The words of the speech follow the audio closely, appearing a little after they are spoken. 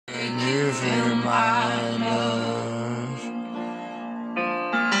my love.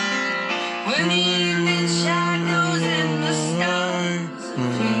 When the evening shadows and the stars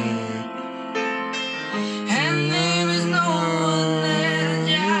appear, and there is no one there to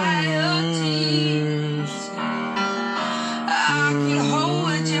dry your tears, I could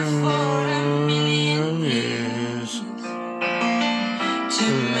hold you for a million years to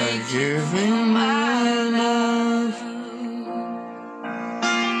make you feel my love.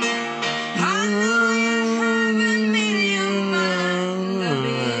 I know you haven't made your mind up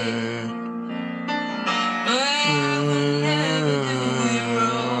yet, but I will never do you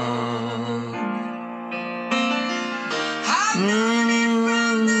wrong. I've known it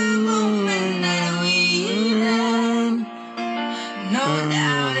from the moment that we met. No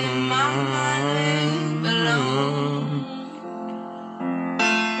doubt in my mind where you belong.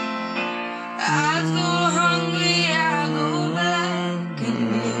 I go hungry, I go black and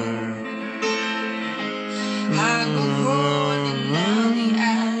blue. I go crawling down the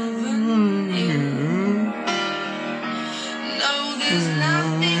avenue. No, there's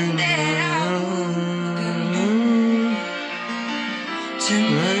nothing that I wouldn't do to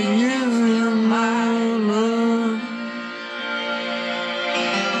make you feel my love.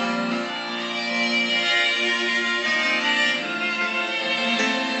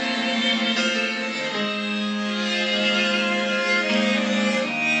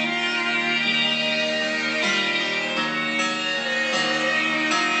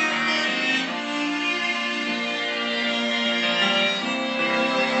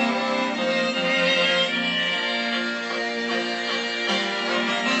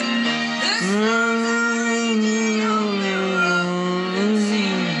 This ain't the only road I've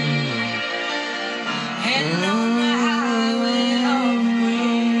seen, and on the highway of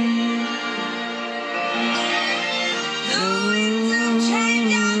green, the winds of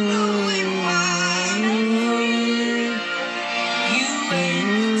change are blowing wild and free. You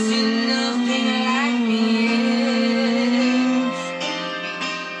ain't seen nothing like me.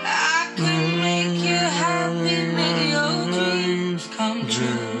 I could make you happy, make your dreams come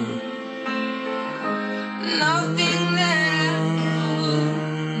true. Nothing that I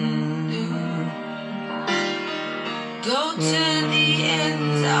wouldn't do. Go to the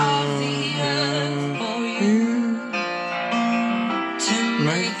ends of the earth for you to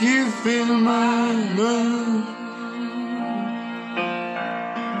make you feel my love.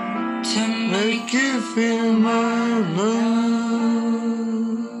 To make you feel my love.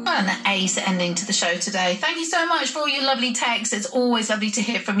 And an ace ending to the show today. Thank you so much for all your lovely texts. It's always lovely to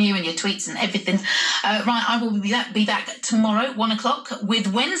hear from you and your tweets and everything. Right, I will be back tomorrow, 1 o'clock, with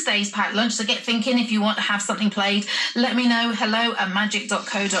Wednesday's packed lunch. So get thinking if you want to have something played. Let me know.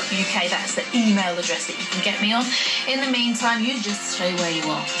 hello@magic.co.uk. That's the email address that you can get me on. In the meantime, you just stay where you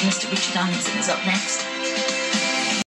are. Mr. Richard Anderson is up next.